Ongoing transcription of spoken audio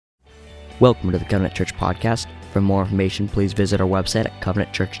Welcome to the Covenant Church Podcast. For more information, please visit our website at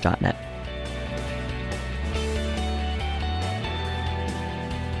covenantchurch.net.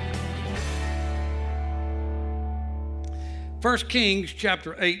 1 Kings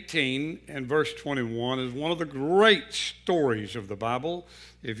chapter 18 and verse 21 is one of the great stories of the Bible.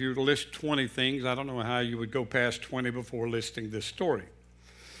 If you were to list 20 things, I don't know how you would go past 20 before listing this story.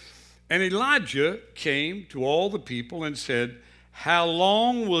 And Elijah came to all the people and said, "How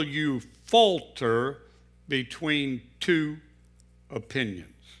long will you falter between two opinions?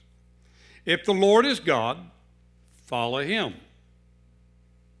 If the Lord is God, follow him.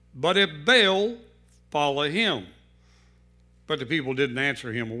 But if Baal, follow him." But the people didn't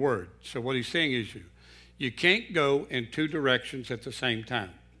answer him a word. So what he's saying is you can't go in two directions at the same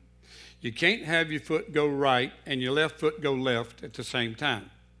time. You can't have your foot go right and your left foot go left at the same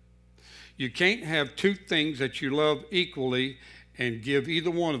time. You can't have two things that you love equally and give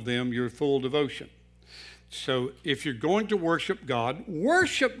either one of them your full devotion. So if you're going to worship God,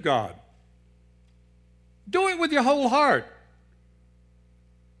 worship God. Do it with your whole heart.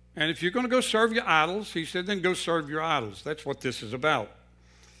 And if you're going to go serve your idols, he said, then go serve your idols. That's what this is about.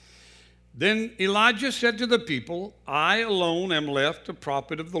 Then Elijah said to the people, "I alone am left a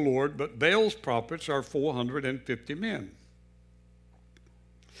prophet of the Lord, but Baal's prophets are 450 men.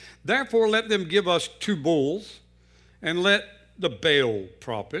 Therefore let them give us 2 bulls, and let the Baal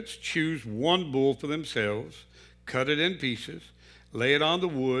prophets choose 1 bull for themselves, cut it in pieces, lay it on the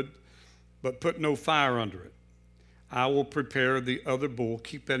wood, but put no fire under it. I will prepare the other bull,"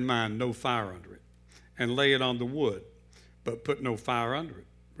 keep in mind, no fire under it, "and lay it on the wood, but put no fire under it."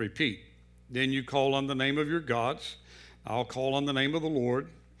 Repeat. "Then you call on the name of your gods. I'll call on the name of the Lord.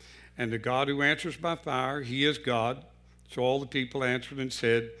 And the God who answers by fire, he is God." So all the people answered and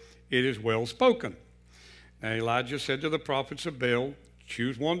said, "It is well spoken." Now Elijah said to the prophets of Baal,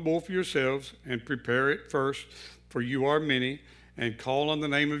 "Choose 1 bull for yourselves and prepare it first, for you are many, and call on the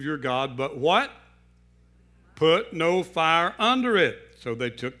name of your God. But" what? "Put no fire under it." So they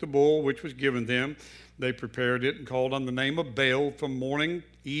took the bull which was given them. They prepared it and called on the name of Baal from morning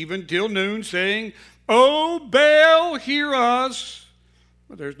even till noon, saying, "O Baal, hear us."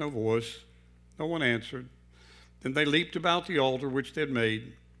 But there's no voice. No one answered. Then they leaped about the altar which they had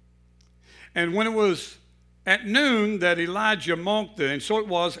made. And when it was at noon that Elijah mocked them, and so it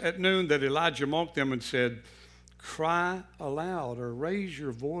was at noon that Elijah mocked them and said, "Cry aloud," or raise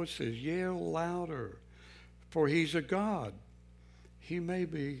your voices, yell louder, for he's a God. He may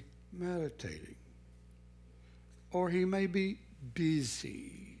be meditating, or he may be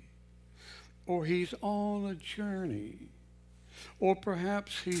busy, or he's on a journey, or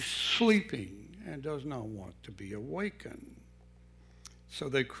perhaps he's sleeping and does not want to be awakened. So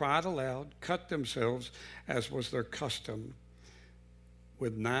they cried aloud, cut themselves, as was their custom,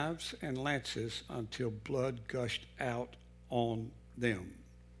 with knives and lances until blood gushed out on them.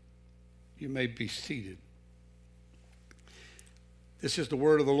 You may be seated. This is the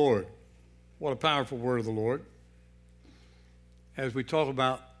word of the Lord. What a powerful word of the Lord. As we talk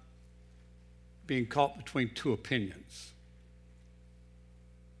about being caught between two opinions,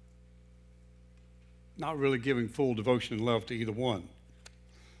 not really giving full devotion and love to either one.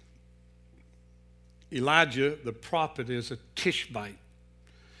 Elijah, the prophet, is a Tishbite.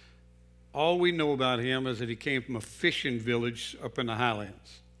 All we know about him is that he came from a fishing village up in the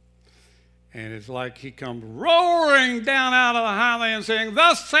highlands. And it's like he comes roaring down out of the highlands saying,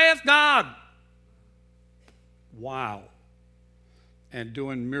 "Thus saith God." Wow. And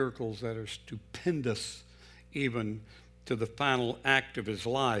doing miracles that are stupendous, even to the final act of his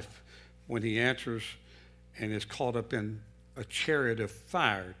life when he answers and is caught up in a chariot of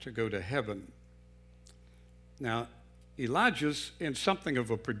fire to go to heaven. Now, Elijah's in something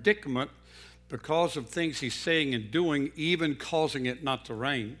of a predicament because of things he's saying and doing, even causing it not to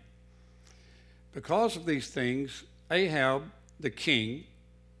rain. Because of these things, Ahab, the king,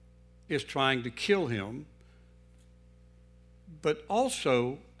 is trying to kill him, but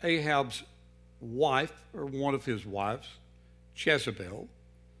also Ahab's wife, or one of his wives, Jezebel,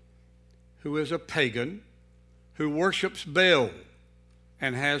 who is a pagan, who worships Baal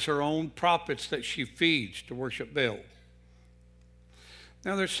and has her own prophets that she feeds to worship Baal.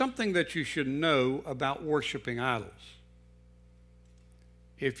 Now, there's something that you should know about worshiping idols.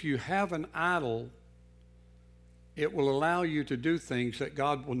 If you have an idol, it will allow you to do things that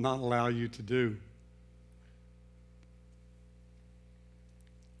God will not allow you to do.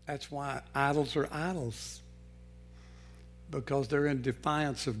 That's why idols are idols, because they're in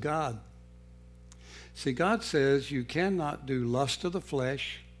defiance of God. See, God says you cannot do lust of the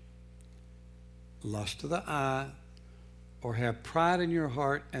flesh, lust of the eye, or have pride in your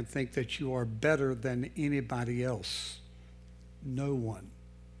heart and think that you are better than anybody else. No one.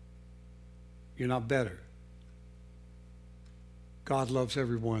 You're not better. God loves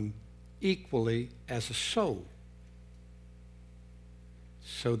everyone equally as a soul.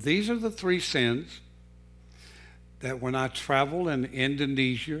 So these are the three sins that when I travel in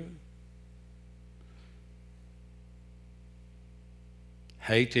Indonesia,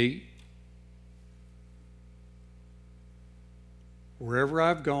 Haiti, wherever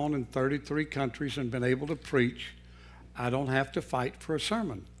I've gone in 33 countries and been able to preach, I don't have to fight for a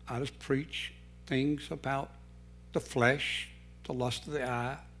sermon. I just preach things about the flesh, the lust of the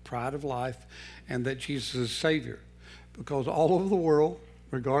eye, pride of life, and that Jesus is Savior. Because all over the world,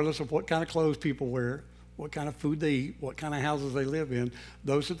 regardless of what kind of clothes people wear, what kind of food they eat, what kind of houses they live in,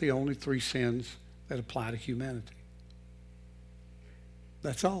 those are the only three sins that apply to humanity.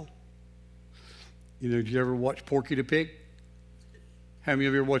 That's all. You know, did you ever watch Porky the Pig? How many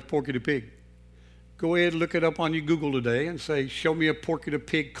of you ever watched Porky the Pig? Go ahead and look it up on your Google today and say, show me a Porky the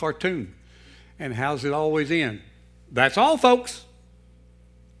Pig cartoon. And how's it always end? That's all, folks.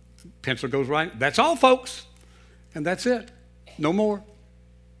 Pencil goes right. That's all, folks. And that's it. No more.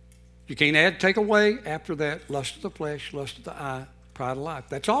 You can't add, take away after that. Lust of the flesh, lust of the eye, pride of life.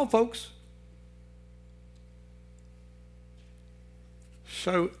 That's all, folks.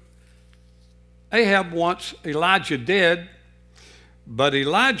 So Ahab wants Elijah dead, but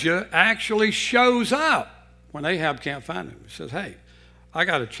Elijah actually shows up when Ahab can't find him. He says, hey, I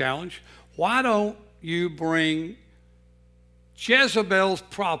got a challenge. Why don't you bring Jezebel's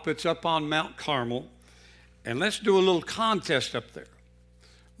prophets up on Mount Carmel, and let's do a little contest up there.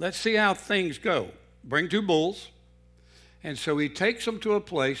 Let's see how things go. Bring 2 bulls. And so he takes them to a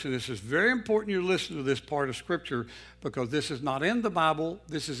place, and this is very important you listen to this part of Scripture because this is not in the Bible,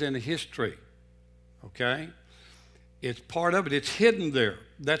 this is in history. Okay? It's part of it. It's hidden there.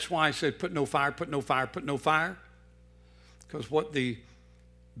 That's why I said put no fire, put no fire, put no fire. Because what the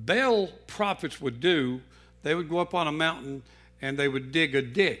Baal prophets would do, they would go up on a mountain and they would dig a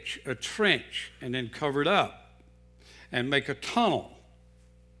ditch, a trench, and then cover it up and make a tunnel.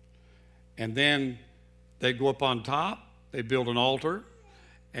 And then they'd go up on top, they'd build an altar,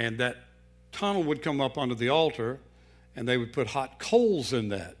 and that tunnel would come up onto the altar, and they would put hot coals in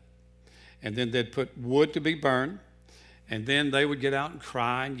that. And then they'd put wood to be burned, and then they would get out and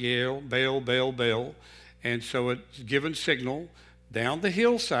cry and yell, Baal, Baal, Baal. And so it's given signal down the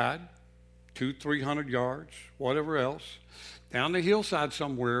hillside, 200-300 yards, whatever else. Down the hillside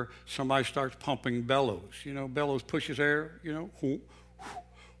somewhere, somebody starts pumping bellows. You know, bellows pushes air, you know.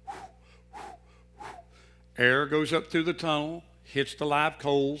 Air goes up through the tunnel, hits the live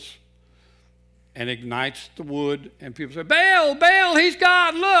coals, and ignites the wood. And people say, Baal, Baal, he's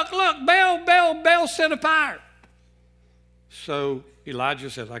God. Look, look, Baal, Baal, Baal set a fire. So Elijah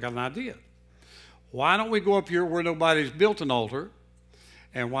says, I got an idea. Why don't we go up here where nobody's built an altar,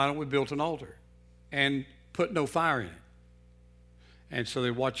 and why don't we build an altar and put no fire in it? And so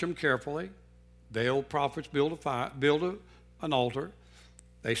they watch them carefully. Baal prophets build an altar.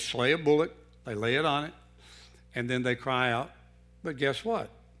 They slay a bullock. They lay it on it. And then they cry out. But guess what?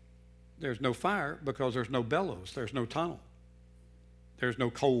 There's no fire because there's no bellows. There's no tunnel. There's no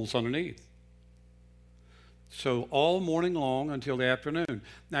coals underneath. So all morning long until the afternoon.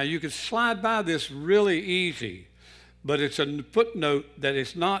 Now you could slide by this really easy, but it's a footnote that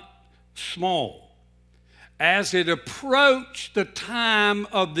it's not small. As it approached the time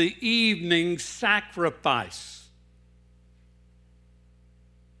of the evening sacrifice.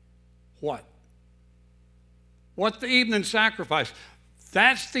 What? What's the evening sacrifice?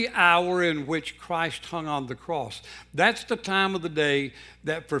 That's the hour in which Christ hung on the cross. That's the time of the day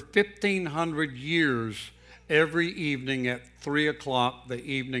that for 1,500 years, every evening at 3 o'clock, the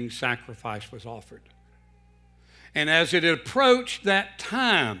evening sacrifice was offered. And as it approached that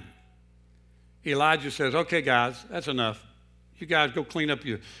time, Elijah says, okay, guys, that's enough. You guys go clean up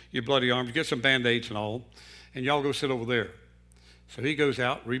your bloody arms, get some Band-Aids and all, and y'all go sit over there. So he goes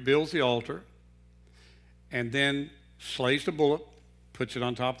out, rebuilds the altar, and then slays the bullock, puts it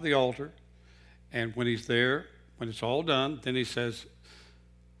on top of the altar, and when he's there, when it's all done, then he says,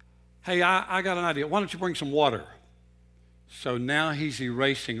 hey, I got an idea. Why don't you bring some water? So now he's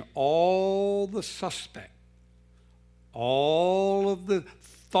erasing all the suspect, all of the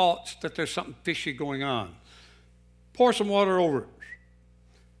thoughts that there's something fishy going on. Pour some water over it.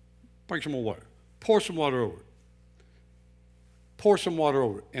 Bring some more water. Pour some water over it. Pour some water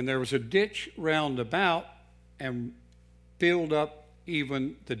over it. And there was a ditch round about and filled up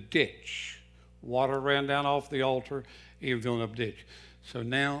even the ditch. Water ran down off the altar, even filling up the ditch. So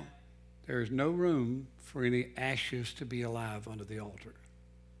now there is no room for any ashes to be alive under the altar.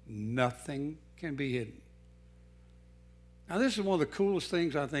 Nothing can be hidden. Now, this is one of the coolest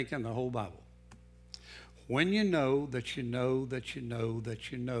things I think in the whole Bible. When you know that you know that you know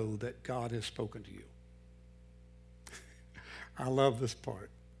that you know that God has spoken to you. I love this part.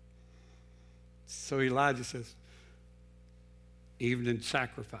 So Elijah says, evening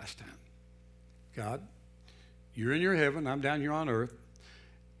sacrifice time. God, you're in your heaven, I'm down here on earth,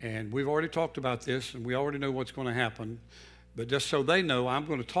 and we've already talked about this, and we already know what's going to happen. But just so they know, I'm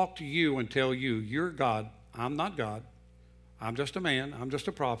going to talk to you and tell you, you're God, I'm not God. I'm just a man, I'm just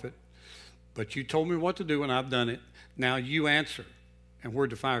a prophet. But you told me what to do, and I've done it. Now you answer. And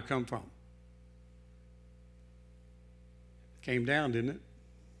where'd the fire come from? Came down, didn't it?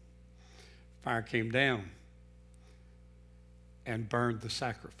 Fire came down and burned the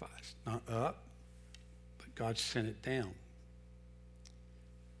sacrifice. Not up, but God sent it down.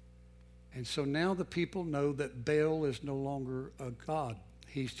 And so now the people know that Baal is no longer a god.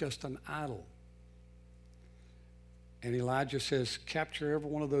 He's just an idol. And Elijah says, capture every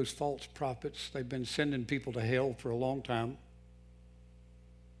one of those false prophets. They've been sending people to hell for a long time.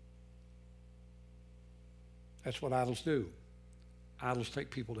 That's what idols do. Idols take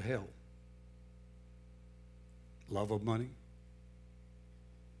people to hell. Love of money.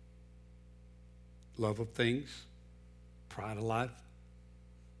 Love of things. Pride of life.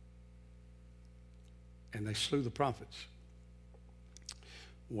 And they slew the prophets.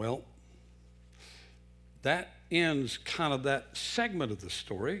 Well, that ends kind of that segment of the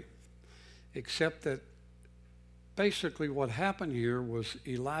story, except that basically what happened here was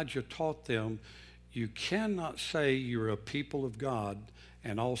Elijah taught them, you cannot say you're a people of God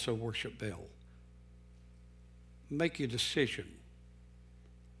and also worship Baal. Make your decision.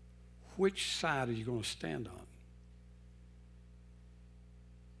 Which side are you going to stand on?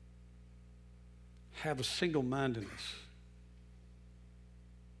 Have a single-mindedness.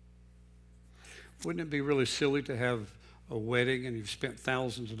 Wouldn't it be really silly to have a wedding and you've spent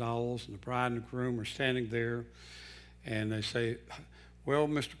thousands of dollars and the bride and the groom are standing there and they say, well,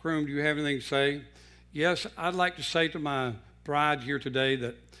 Mr. Groom, do you have anything to say? Yes, I'd like to say to my bride here today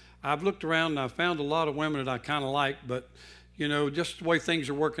that I've looked around and I've found a lot of women that I kind of like, but, you know, just the way things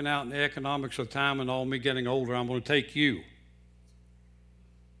are working out in the economics of time and all me getting older, I'm going to take you.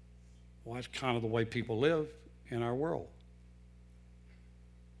 Well, that's kind of the way people live in our world.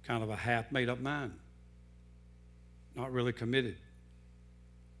 Kind of a half made up mind. Not really committed.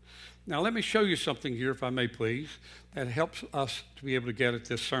 Now let me show you something here, if I may please, that helps us to be able to get at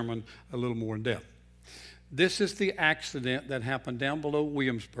this sermon a little more in depth. This is the accident that happened down below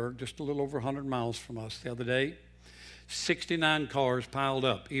Williamsburg, just a little over 100 miles from us the other day. 69 cars piled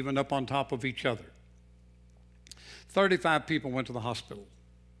up, even up on top of each other. 35 people went to the hospital.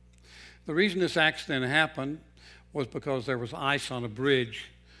 The reason this accident happened was because there was ice on a bridge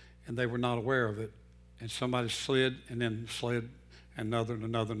and they were not aware of it. And somebody slid and then slid another and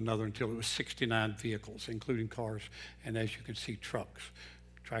another and another until it was 69 vehicles, including cars. And as you can see, trucks,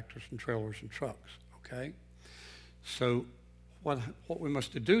 tractors and trailers and trucks, okay? So what we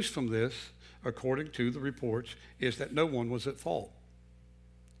must deduce from this, according to the reports, is that no one was at fault.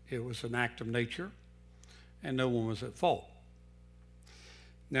 It was an act of nature and no one was at fault.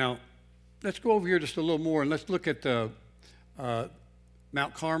 Now, let's go over here just a little more and let's look at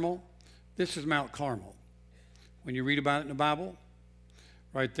Mount Carmel. This is Mount Carmel. When you read about it in the Bible,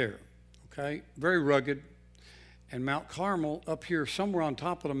 right there, okay? Very rugged. And Mount Carmel, up here somewhere on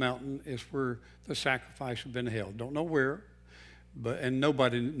top of the mountain, is where the sacrifice had been held. Don't know where, and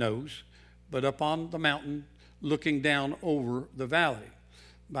nobody knows, but up on the mountain looking down over the valley.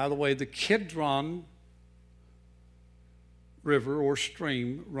 By the way, the Kidron River or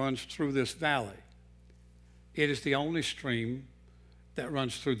stream runs through this valley. It is the only stream that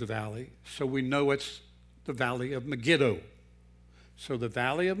runs through the valley, so we know it's the Valley of Megiddo. So the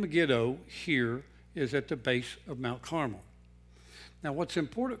Valley of Megiddo here is at the base of Mount Carmel. Now what's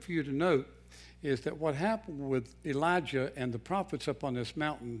important for you to note is that what happened with Elijah and the prophets up on this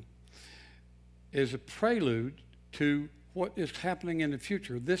mountain is a prelude to what is happening in the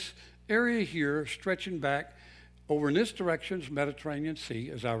future. This area here stretching back over in this direction is Mediterranean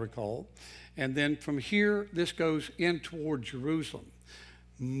Sea, as I recall, and then from here this goes in toward Jerusalem.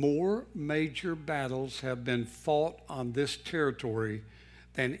 More major battles have been fought on this territory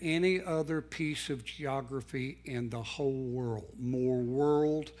than any other piece of geography in the whole world. More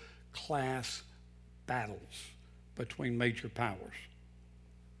world-class battles between major powers.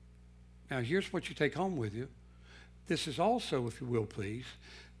 Now here's what you take home with you. This is also, if you will please,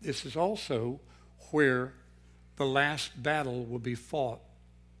 this is also where the last battle will be fought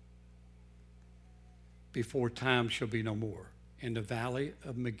before time shall be no more, in the valley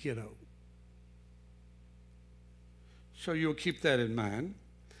of Megiddo. So you'll keep that in mind.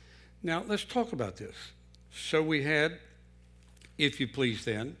 Now, let's talk about this. So we had, if you please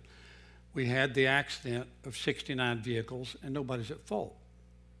then, we had the accident of 69 vehicles, and nobody's at fault.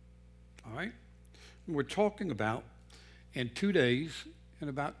 All right? And we're talking about, in 2 days, in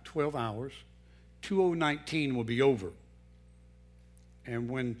about 12 hours, 2019 will be over. And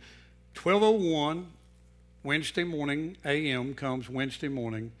when 12:01 Wednesday morning, a.m. comes Wednesday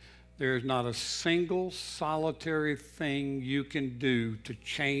morning, there's not a single solitary thing you can do to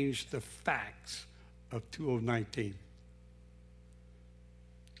change the facts of 2019.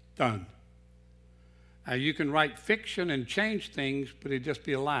 Done. Now, you can write fiction and change things, but it'd just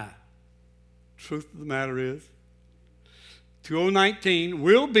be a lie. Truth of the matter is, 2019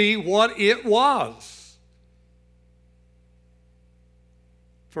 will be what it was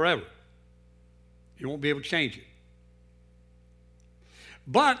forever. You won't be able to change it.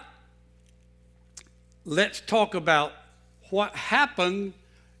 But let's talk about what happened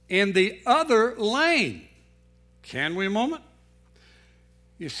in the other lane. Can we a moment?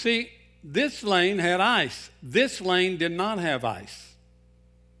 You see, this lane had ice. This lane did not have ice.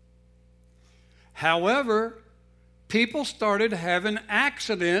 However, people started having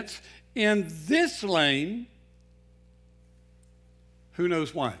accidents in this lane. Who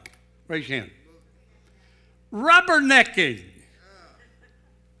knows why? Raise your hand. Rubbernecking.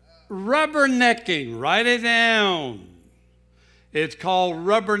 Rubbernecking. Write it down. It's called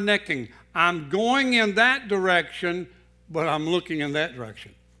rubbernecking. I'm going in that direction, but I'm looking in that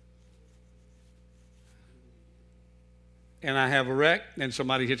direction. And I have a wreck, and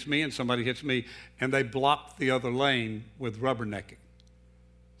somebody hits me, and somebody hits me, and they block the other lane with rubbernecking.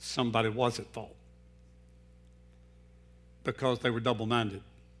 Somebody was at fault because they were double-minded.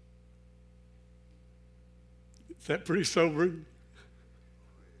 Is that pretty sobering?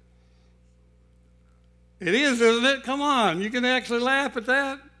 It is, isn't it? Come on, you can actually laugh at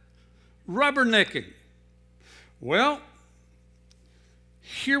that. Rubbernecking. Well,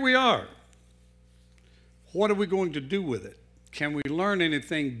 here we are. What are we going to do with it? Can we learn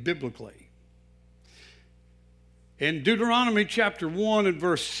anything biblically? In Deuteronomy chapter 1 and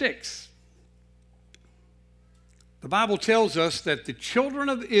verse 6, the Bible tells us that the children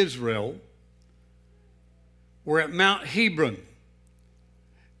of Israel were at Mount Hebron,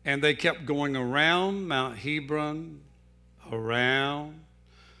 and they kept going around Mount Hebron, around,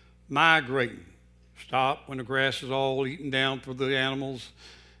 migrating. Stop when the grass is all eaten down for the animals,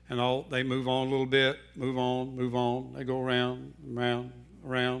 and all, they move on a little bit, move on. They go around, around,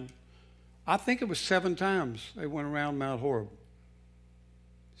 around. I think it was 7 times they went around Mount Horeb.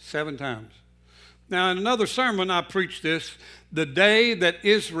 7 times. Now, in another sermon, I preached this, the day that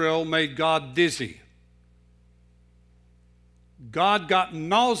Israel made God dizzy. God got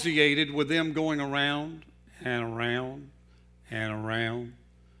nauseated with them going around and around and around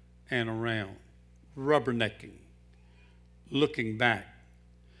and around, rubbernecking, looking back.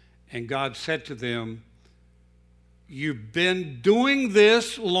 And God said to them, you've been doing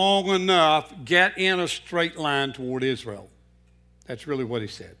this long enough, get in a straight line toward Israel. That's really what he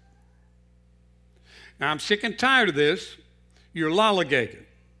said. Now, I'm sick and tired of this. You're lollygagging.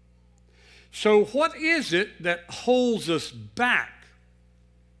 So what is it that holds us back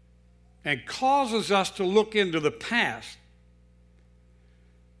and causes us to look into the past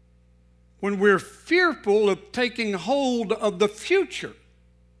when we're fearful of taking hold of the future?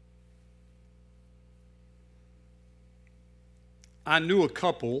 I knew a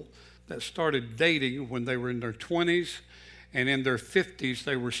couple that started dating when they were in their 20s, and in their 50s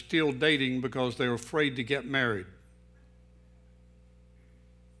they were still dating because they were afraid to get married.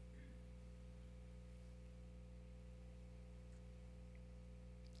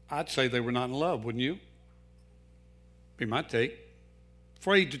 I'd say they were not in love, wouldn't you? Be my take.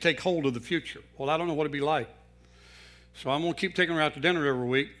 Afraid to take hold of the future. Well, I don't know what it'd be like. So I'm going to keep taking her out to dinner every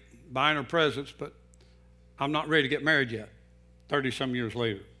week, buying her presents, but I'm not ready to get married yet, 30-some years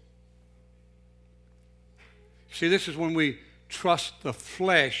later. See, this is when we trust the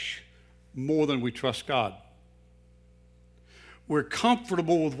flesh more than we trust God. We're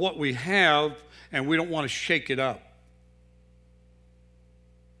comfortable with what we have, and we don't want to shake it up.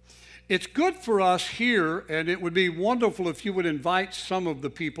 It's good for us here, and it would be wonderful if you would invite some of the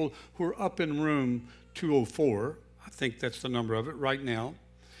people who are up in room 204. I think that's the number of it right now.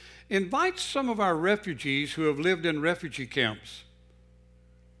 Invite some of our refugees who have lived in refugee camps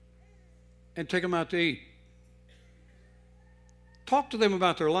and take them out to eat. Talk to them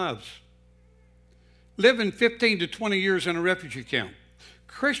about their lives. Living 15 to 20 years in a refugee camp.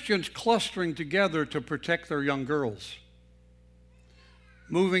 Christians clustering together to protect their young girls,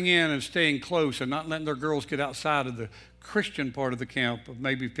 moving in and staying close and not letting their girls get outside of the Christian part of the camp of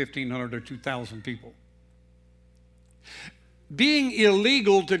maybe 1,500 or 2,000 people. Being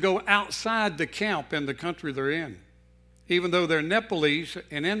illegal to go outside the camp in the country they're in. Even though they're Nepalese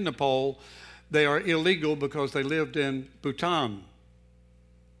and in Nepal, they are illegal because they lived in Bhutan.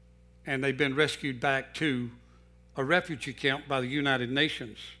 And they've been rescued back to a refugee camp by the United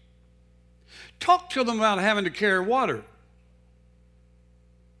Nations. Talk to them about having to carry water.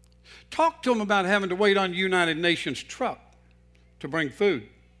 Talk to them about having to wait on United Nations truck to bring food.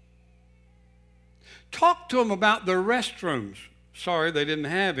 Talk to them about their restrooms. Sorry, they didn't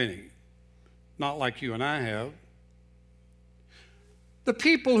have any. Not like you and I have. The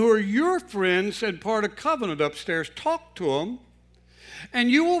people who are your friends and part of Covenant upstairs, talk to them, and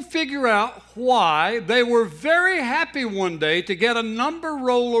you will figure out why they were very happy one day to get a number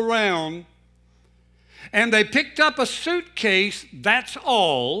roll around, and they picked up a suitcase, that's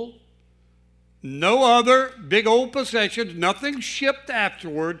all. No other big old possessions, nothing shipped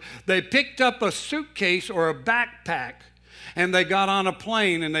afterward. They picked up a suitcase or a backpack, and they got on a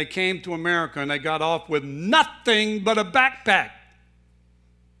plane, and they came to America, and they got off with nothing but a backpack.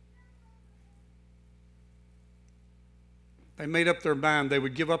 They made up their mind they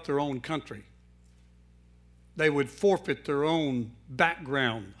would give up their own country. They would forfeit their own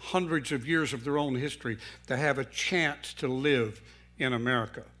background, hundreds of years of their own history, to have a chance to live in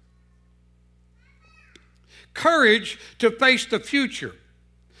America. Courage to face the future,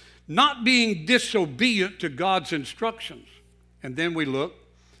 not being disobedient to God's instructions. And then we look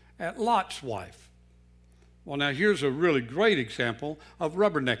at Lot's wife. Well, now here's a really great example of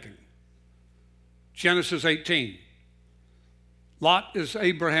rubbernecking. Genesis 18. Lot is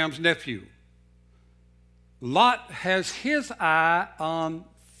Abraham's nephew. Lot has his eye on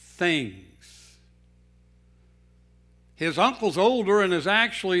things. His uncle's older and is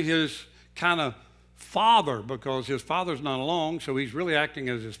actually his kind of father, because his father's not along, so he's really acting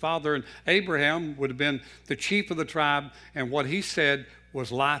as his father. And Abraham would have been the chief of the tribe, and what he said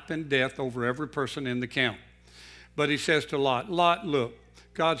was life and death over every person in the camp. But he says to Lot, Lot, look,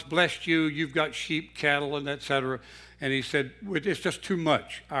 God's blessed you, you've got sheep, cattle, and etc. And he said, it's just too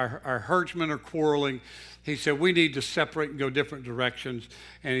much. Our herdsmen are quarreling. He said, we need to separate and go different directions.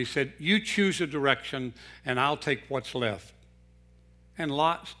 And he said, you choose a direction, and I'll take what's left. And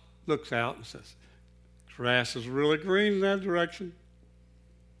Lot looks out and says, grass is really green in that direction.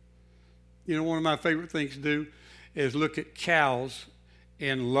 You know, one of my favorite things to do is look at cows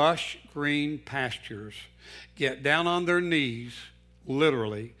in lush green pastures, get down on their knees,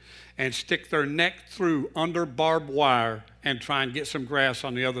 literally, and stick their neck through under barbed wire and try and get some grass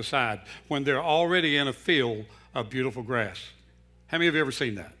on the other side when they're already in a field of beautiful grass. How many of you ever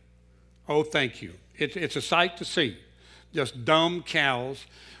seen that? Oh, thank you. It's a sight to see. Just dumb cows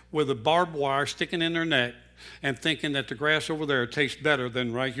with a barbed wire sticking in their neck and thinking that the grass over there tastes better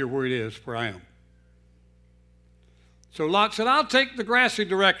than right here where it is, where I am. So Lot said, I'll take the grassy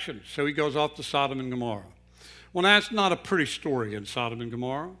direction. So he goes off to Sodom and Gomorrah. Well, that's not a pretty story in Sodom and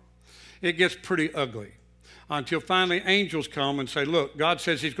Gomorrah. It gets pretty ugly until finally angels come and say, look, God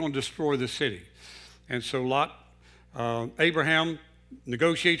says he's going to destroy the city. And so Abraham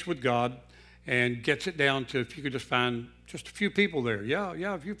negotiates with God and gets it down to if you could just find just a few people there. Yeah,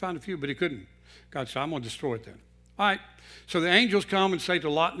 if you find a few, but he couldn't. God said, I'm going to destroy it then. All right. So the angels come and say to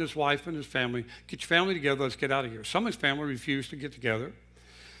Lot and his wife and his family, get your family together, let's get out of here. Some of his family refused to get together.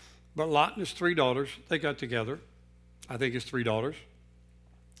 But Lot and his 3 daughters, they got together. I think it's 3 daughters.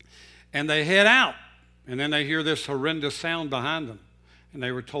 And they head out. And then they hear this horrendous sound behind them. And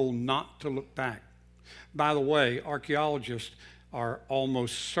they were told not to look back. By the way, archaeologists are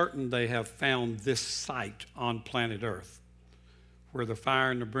almost certain they have found this site on planet Earth, where the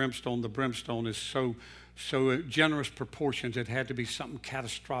fire and the brimstone is so generous proportions, it had to be something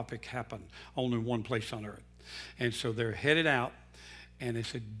catastrophic happen only one place on Earth. And so they're headed out. And they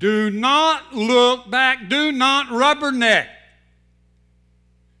said, do not look back. Do not rubberneck.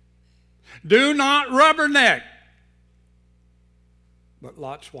 Do not rubberneck. But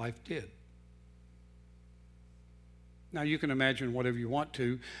Lot's wife did. Now you can imagine whatever you want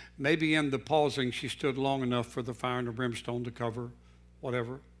to. Maybe in the pausing, she stood long enough for the fire and the brimstone to cover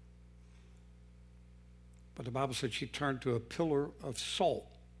whatever. But the Bible said she turned to a pillar of salt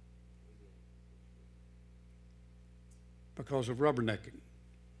because of rubbernecking.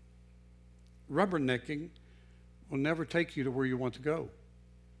 Rubbernecking will never take you to where you want to go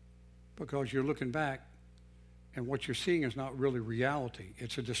because you're looking back and what you're seeing is not really reality.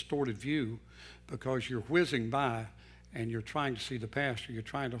 It's a distorted view because you're whizzing by and you're trying to see the past, or you're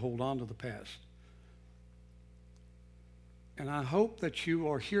trying to hold on to the past. And I hope that you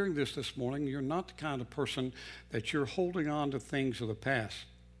are hearing this morning. You're not the kind of person that you're holding on to things of the past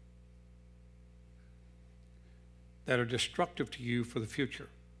that are destructive to you for the future.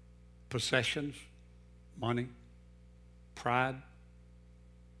 Possessions, money, pride,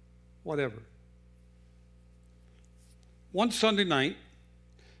 whatever. One Sunday night,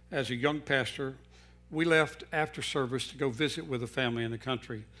 as a young pastor, we left after service to go visit with a family in the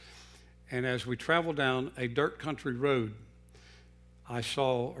country. And as we traveled down a dirt country road,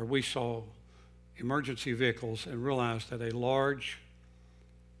 we saw emergency vehicles and realized that a large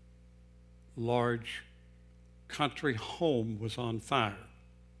country home was on fire.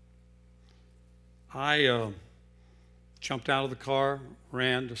 I jumped out of the car,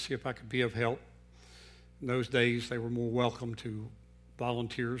 ran to see if I could be of help. In those days, they were more welcome to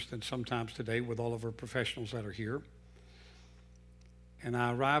volunteers than sometimes today with all of our professionals that are here. And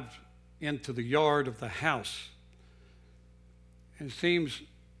I arrived into the yard of the house. And it seems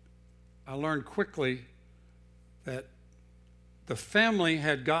I learned quickly that the family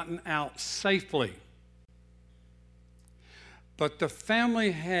had gotten out safely. But the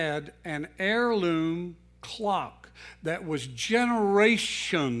family had an heirloom clock that was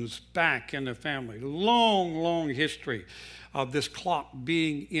generations back in the family. Long history of this clock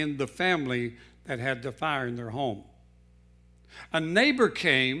being in the family that had the fire in their home. A neighbor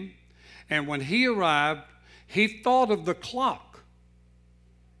came, and when he arrived, he thought of the clock.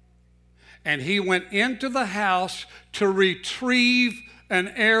 And he went into the house to retrieve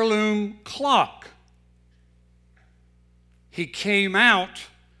an heirloom clock. He came out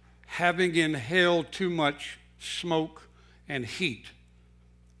having inhaled too much smoke and heat.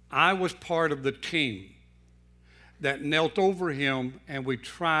 I was part of the team that knelt over him, and we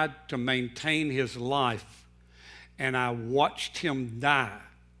tried to maintain his life. And I watched him die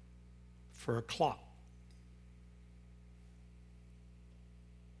for a clock.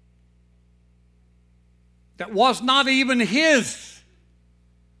 That was not even his,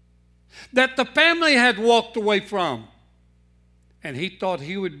 that the family had walked away from. And he thought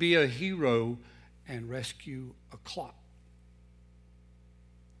he would be a hero and rescue a clock.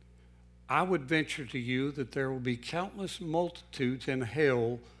 I would venture to you that there will be countless multitudes in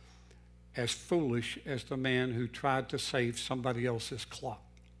hell as foolish as the man who tried to save somebody else's clock,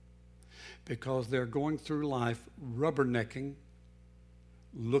 because they're going through life rubbernecking,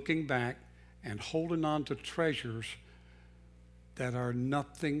 looking back, and holding on to treasures that are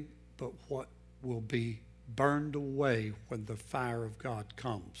nothing but what will be burned away when the fire of God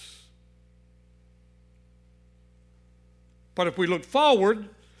comes. But if we look forward,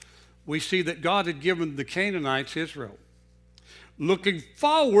 we see that God had given the Canaanites Israel. Looking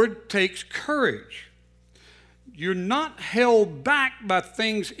forward takes courage. You're not held back by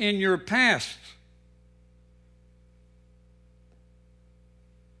things in your past.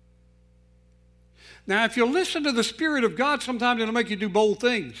 Now, if you listen to the Spirit of God, sometimes it'll make you do bold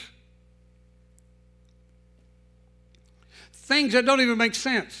things. Things that don't even make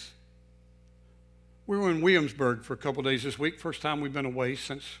sense. We were in Williamsburg for a couple days this week. First time we've been away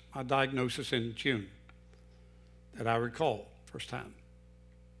since my diagnosis in June that I recall. First time.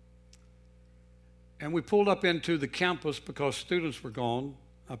 And we pulled up into the campus because students were gone.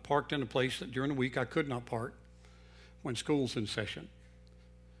 I parked in a place that during the week I could not park when school's in session,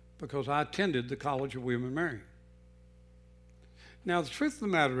 because I attended the College of William and Mary. Now, the truth of the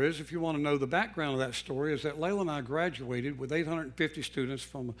matter is, if you want to know the background of that story, is that Layla and I graduated with 850 students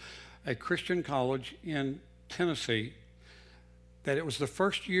from a Christian college in Tennessee, that it was the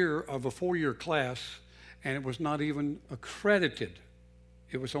first year of a 4-year class, and it was not even accredited.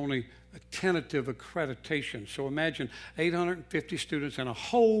 It was only a tentative accreditation. So imagine 850 students in a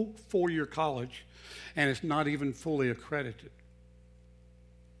whole 4-year college, and it's not even fully accredited.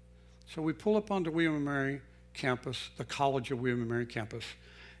 So we pull up onto William and Mary campus, the College of William and Mary campus,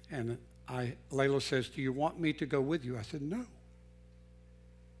 and Layla says, "Do you want me to go with you?" I said, "No.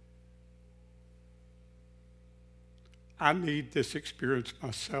 I need this experience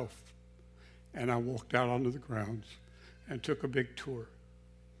myself." And I walked out onto the grounds and took a big tour.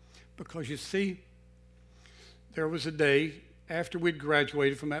 Because you see, there was a day after we'd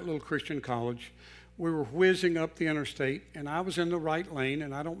graduated from that little Christian college, we were whizzing up the interstate, and I was in the right lane,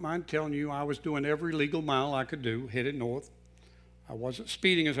 and I don't mind telling you, I was doing every legal mile I could do, headed north. I wasn't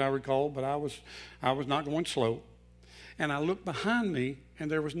speeding, as I recall, but I was not going slow. And I looked behind me,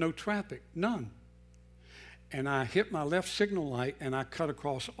 and there was no traffic, none. And I hit my left signal light, and I cut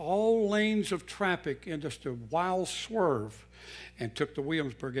across all lanes of traffic in just a wild swerve and took the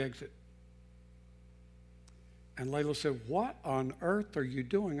Williamsburg exit. And Layla said, what on earth are you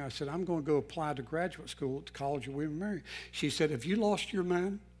doing? I said, I'm going to go apply to graduate school at the College of William and Mary. She said, have you lost your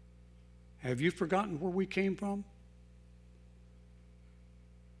mind? Have you forgotten where we came from?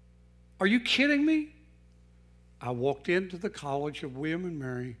 Are you kidding me? I walked into the College of William and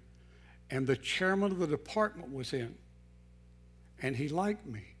Mary, and the chairman of the department was in. And he liked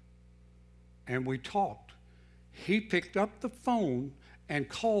me. And we talked. He picked up the phone and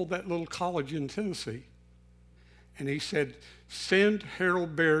called that little college in Tennessee. And he said, send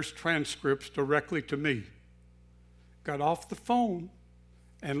Harold Bear's transcripts directly to me. Got off the phone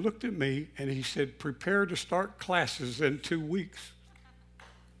and looked at me, and he said, prepare to start classes in 2 weeks.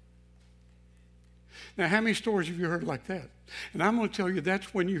 Now, how many stories have you heard like that? And I'm going to tell you,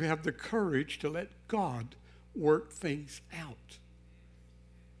 that's when you have the courage to let God work things out.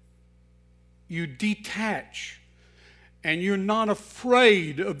 You detach. And you're not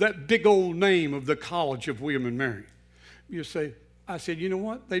afraid of that big old name of the College of William and Mary. You say, I said, you know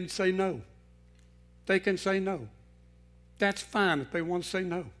what? They'd say no. They can say no. That's fine if they want to say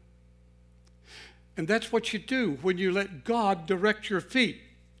no. And that's what you do when you let God direct your feet.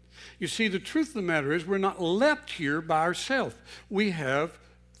 You see, the truth of the matter is we're not left here by ourselves. We have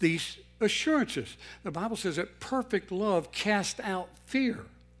these assurances. The Bible says that perfect love casts out fear.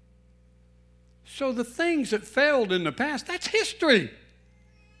 So the things that failed in the past, that's history.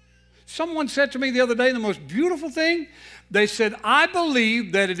 Someone said to me the other day the most beautiful thing. They said, I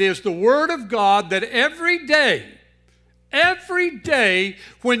believe that it is the Word of God that every day,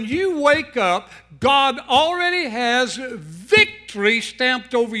 when you wake up, God already has victory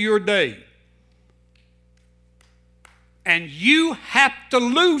stamped over your day. And you have to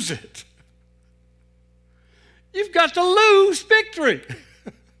lose it. You've got to lose victory.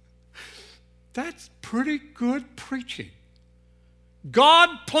 That's pretty good preaching. God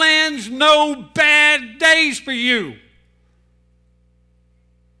plans no bad days for you.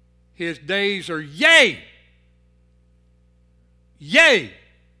 His days are yay. Yay.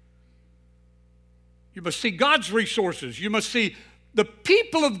 You must see God's resources. You must see the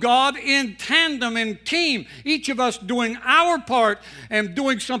people of God in tandem, in team, each of us doing our part and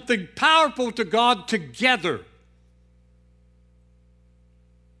doing something powerful to God together.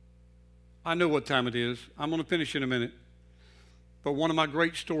 I know what time it is. I'm going to finish in a minute. But one of my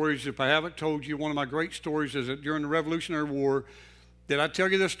great stories, if I haven't told you, one of my great stories is that during the Revolutionary War, did I tell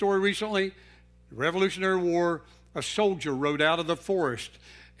you this story recently? The Revolutionary War, a soldier rode out of the forest,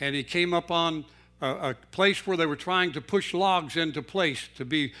 and he came up on a place where they were trying to push logs into place to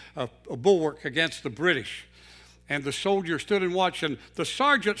be a bulwark against the British. And the soldier stood and watched, and the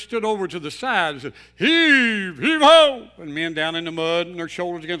sergeant stood over to the side and said, heave, heave ho! And men down in the mud and their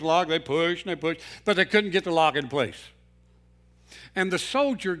shoulders against the log, they pushed and they pushed, but they couldn't get the log in place. And the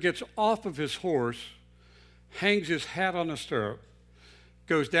soldier gets off of his horse, hangs his hat on a stirrup,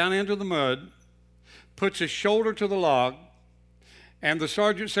 goes down into the mud, puts his shoulder to the log, and the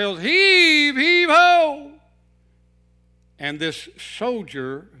sergeant says, heave, heave ho! And this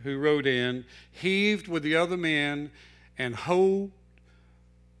soldier who rode in heaved with the other men and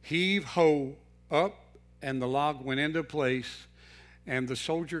heave ho up, and the log went into place. And the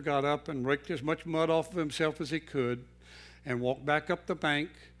soldier got up and raked as much mud off of himself as he could and walked back up the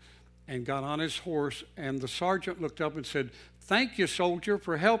bank and got on his horse. And the sergeant looked up and said, thank you, soldier,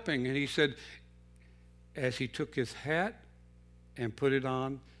 for helping. And he said, as he took his hat and put it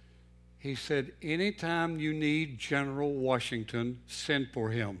on, he said, anytime you need General Washington, send for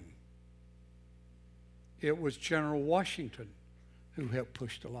him. It was General Washington who helped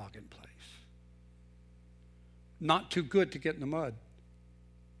push the log in place. Not too good to get in the mud.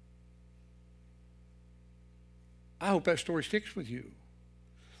 I hope that story sticks with you.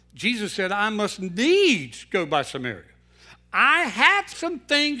 Jesus said, I must needs go by Samaria. I have some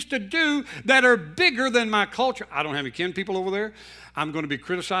things to do that are bigger than my culture. I don't have any kin people over there. I'm going to be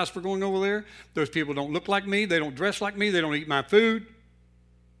criticized for going over there. Those people don't look like me. They don't dress like me. They don't eat my food.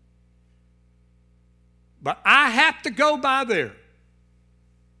 But I have to go by there.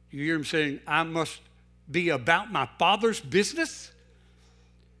 You hear him saying, I must be about my Father's business?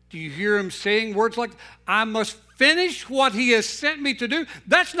 Do you hear him saying words like, I must finish what he has sent me to do?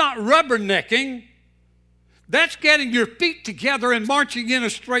 That's not rubbernecking. That's getting your feet together and marching in a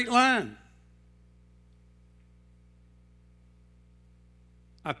straight line.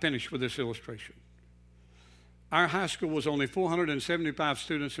 I finish with this illustration. Our high school was only 475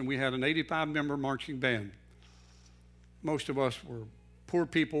 students, and we had an 85-member marching band. Most of us were poor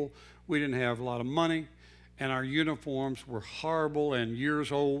people. We didn't have a lot of money, and our uniforms were horrible and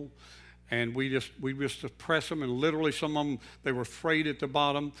years old. And we just suppress them, and literally some of them, they were frayed at the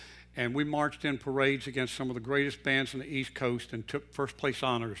bottom. And we marched in parades against some of the greatest bands on the East Coast and took first place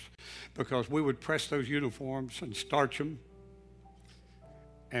honors because we would press those uniforms and starch them.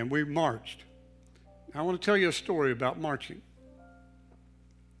 And we marched. I want to tell you a story about marching.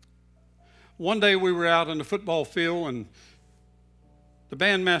 One day we were out in the football field, and the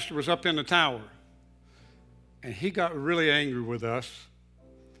bandmaster was up in the tower. And he got really angry with us.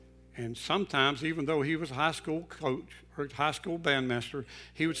 And sometimes, even though he was a high school coach or high school bandmaster,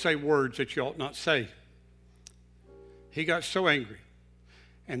 he would say words that you ought not say. He got so angry.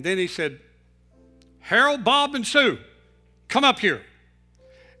 And then he said, "Harold, Bob, and Sue, come up here."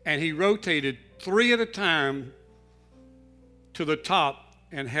 And he rotated 3 at a time to the top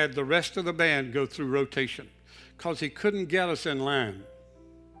and had the rest of the band go through rotation because he couldn't get us in line.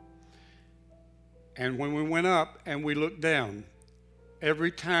 And when we went up and we looked down,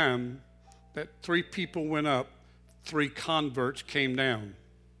 every time that 3 people went up, 3 converts came down.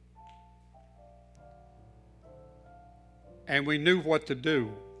 And we knew what to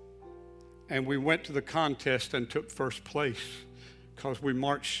do. And we went to the contest and took first place because we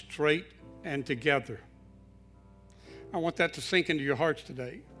marched straight and together. I want that to sink into your hearts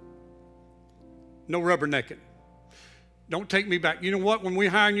today. No rubbernecking. Don't take me back. You know what? When we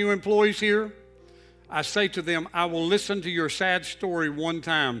hire new employees here, I say to them, I will listen to your sad story one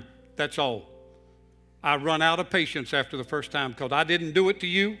time. That's all. I run out of patience after the first time because I didn't do it to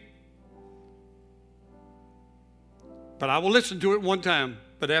you. But I will listen to it one time.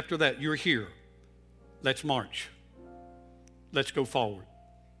 But after that, you're here. Let's march. Let's go forward.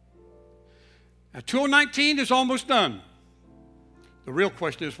 Now, 2019 is almost done. The real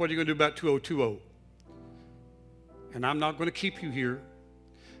question is, what are you going to do about 2020? And I'm not going to keep you here,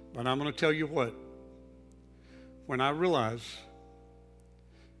 but I'm going to tell you what. When I realized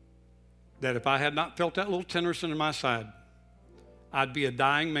that if I had not felt that little tenderness in my side, I'd be a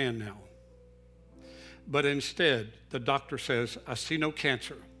dying man now. But instead, the doctor says, I see no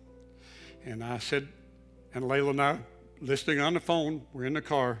cancer. And I said, and Layla and I, listening on the phone, we're in the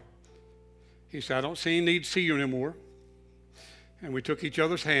car. He said, I don't see any need to see you anymore. And we took each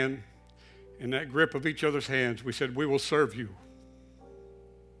other's hand. In that grip of each other's hands, we said, we will serve you.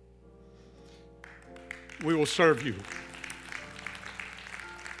 We will serve you.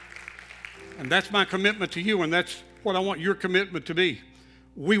 And that's my commitment to you, and that's what I want your commitment to be.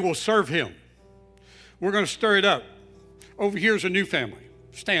 We will serve him. We're going to stir it up. Over here is a new family.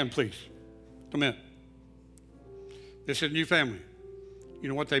 Stand, please. Come in. This is a new family. You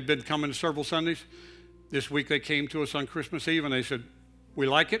know what? They've been coming to several Sundays. This week they came to us on Christmas Eve, and they said, we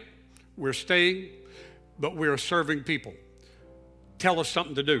like it. We're staying, but we're serving people. Tell us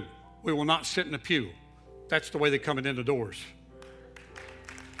something to do. We will not sit in a pew. That's the way they're coming in the doors.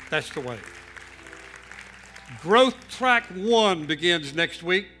 That's the way. Growth Track 1 begins next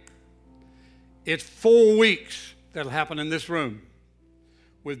week. It's 4 weeks that'll happen in this room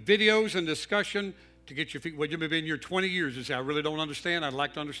with videos and discussion to get your feet. Well, you've been here 20 years and say, I really don't understand. I'd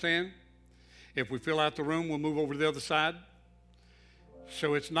like to understand. If we fill out the room, we'll move over to the other side.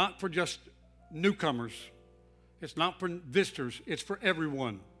 So it's not for just newcomers. It's not for visitors. It's for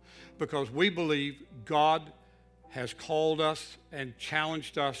everyone. Because we believe God has called us and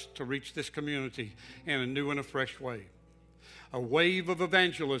challenged us to reach this community in a new and a fresh way. A wave of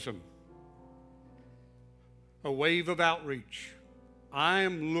evangelism. A wave of outreach. I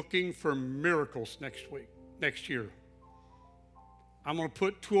am looking for miracles next year. I'm going to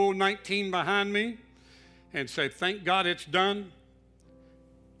put 2019 behind me and say, thank God it's done.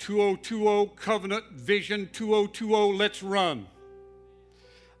 2020 Covenant Vision 2020, let's run.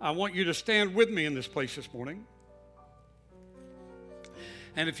 I want you to stand with me in this place this morning.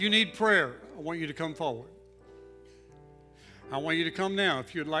 And if you need prayer, I want you to come forward. I want you to come now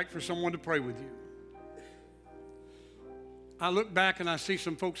if you'd like for someone to pray with you. I look back and I see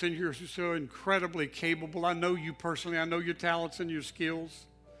some folks in here who are so incredibly capable. I know you personally. I know your talents and your skills.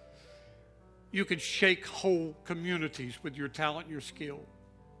 You could shake whole communities with your talent and your skill.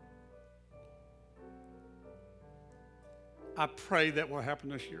 I pray that will happen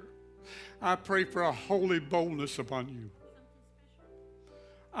this year. I pray for a holy boldness upon you.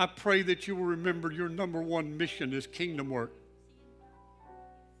 I pray that you will remember your number one mission is kingdom work.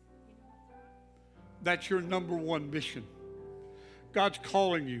 That's your number one mission. God's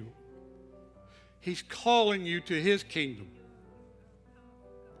calling you. He's calling you to his kingdom.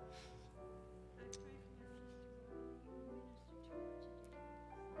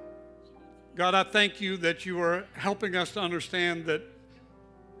 God, I thank you that you are helping us to understand that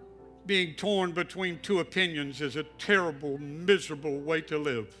being torn between two opinions is a terrible, miserable way to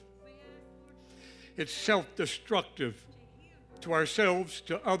live. It's self-destructive to ourselves,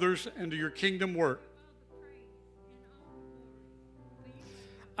 to others, and to your kingdom work.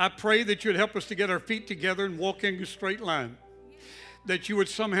 I pray that you'd help us to get our feet together and walk in a straight line. That you would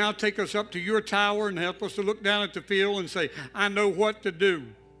somehow take us up to your tower and help us to look down at the field and say, I know what to do.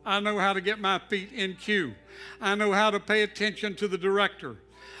 I know how to get my feet in queue. I know how to pay attention to the director.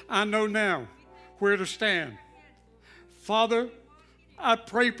 I know now where to stand. Father, I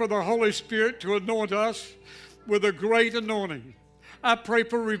pray for the Holy Spirit to anoint us with a great anointing. I pray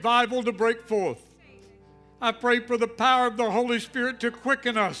for revival to break forth. I pray for the power of the Holy Spirit to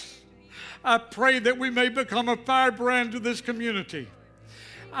quicken us. I pray that we may become a firebrand to this community.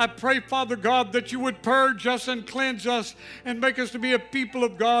 I pray, Father God, that you would purge us and cleanse us and make us to be a people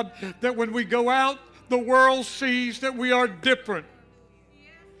of God, that when we go out, the world sees that we are different.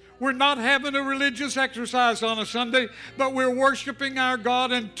 We're not having a religious exercise on a Sunday, but we're worshiping our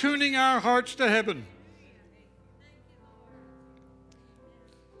God and tuning our hearts to heaven.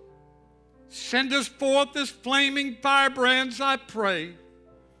 Send us forth as flaming firebrands, I pray.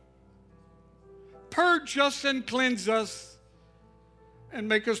 Purge us and cleanse us and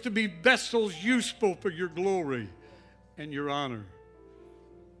make us to be vessels useful for your glory and your honor.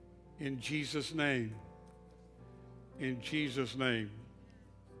 In Jesus' name. In Jesus' name.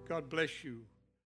 God bless you.